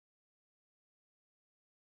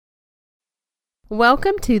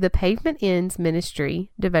Welcome to the Pavement Ends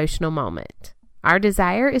Ministry devotional moment. Our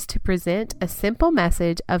desire is to present a simple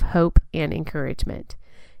message of hope and encouragement.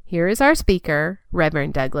 Here is our speaker,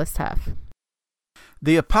 Reverend Douglas Huff.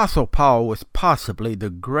 The Apostle Paul was possibly the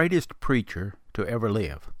greatest preacher to ever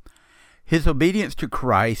live. His obedience to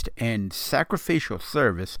Christ and sacrificial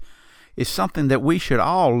service is something that we should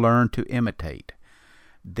all learn to imitate.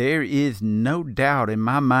 There is no doubt in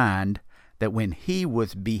my mind that when he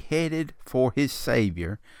was beheaded for his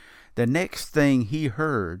Savior, the next thing he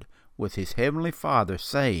heard was his heavenly Father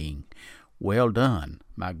saying, "Well done,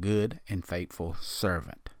 my good and faithful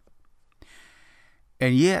servant."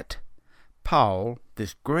 And yet, Paul,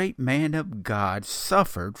 this great man of God,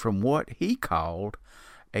 suffered from what he called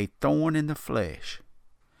a thorn in the flesh.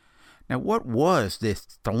 Now, what was this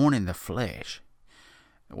thorn in the flesh?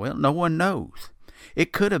 Well, no one knows.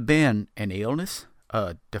 It could have been an illness,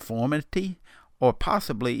 a deformity, or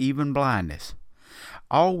possibly even blindness.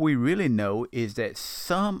 All we really know is that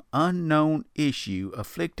some unknown issue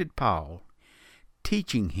afflicted Paul,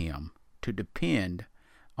 teaching him to depend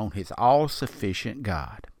on his all-sufficient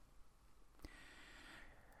God.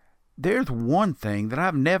 There's one thing that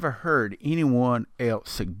I've never heard anyone else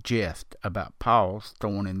suggest about Paul's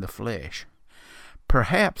thorn in the flesh.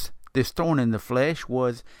 Perhaps this thorn in the flesh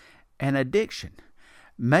was an addiction.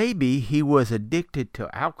 Maybe he was addicted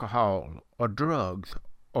to alcohol or drugs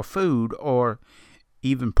or food or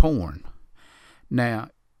even porn. Now,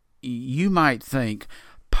 you might think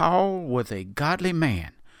Paul was a godly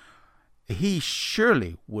man. He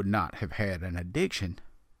surely would not have had an addiction.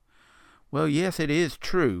 Well, yes, it is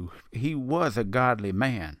true. He was a godly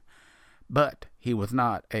man, but he was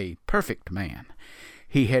not a perfect man.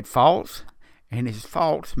 He had faults, and his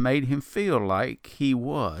faults made him feel like he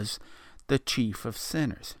was the chief of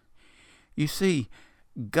sinners. You see,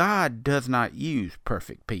 God does not use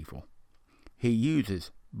perfect people. He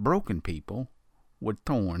uses broken people with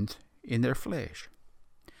thorns in their flesh.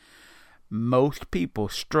 Most people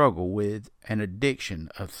struggle with an addiction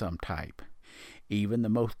of some type, even the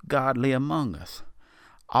most godly among us.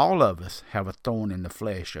 All of us have a thorn in the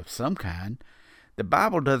flesh of some kind. The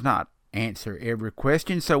Bible does not answer every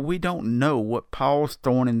question, so we don't know what Paul's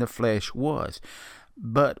thorn in the flesh was.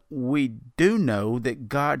 But we do know that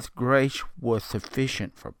God's grace was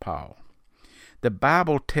sufficient for Paul. The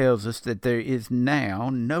Bible tells us that there is now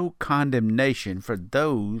no condemnation for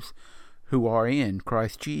those who are in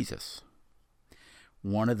Christ Jesus.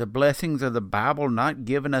 One of the blessings of the Bible not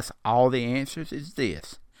giving us all the answers is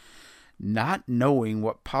this: not knowing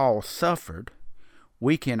what Paul suffered,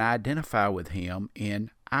 we can identify with him in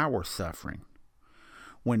our suffering.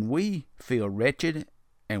 When we feel wretched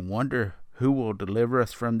and wonder who will deliver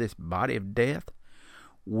us from this body of death,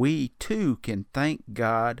 we too can thank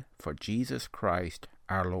God for Jesus Christ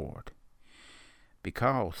our Lord.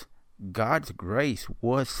 Because God's grace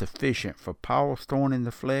was sufficient for Paul's thorn in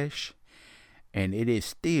the flesh, and it is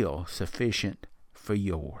still sufficient for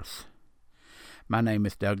yours. My name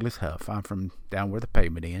is Douglas Huff. I'm from down where the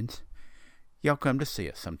pavement ends. Y'all come to see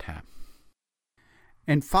us sometime.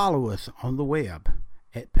 And follow us on the web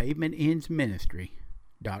at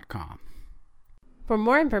pavementendsministry.com. For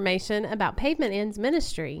more information about Pavement Ends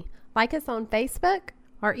Ministry, like us on Facebook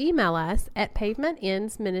or email us at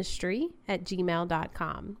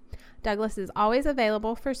pavementendsministry@gmail.com. Douglas is always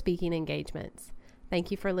available for speaking engagements. Thank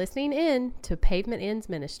you for listening in to Pavement Ends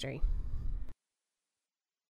Ministry.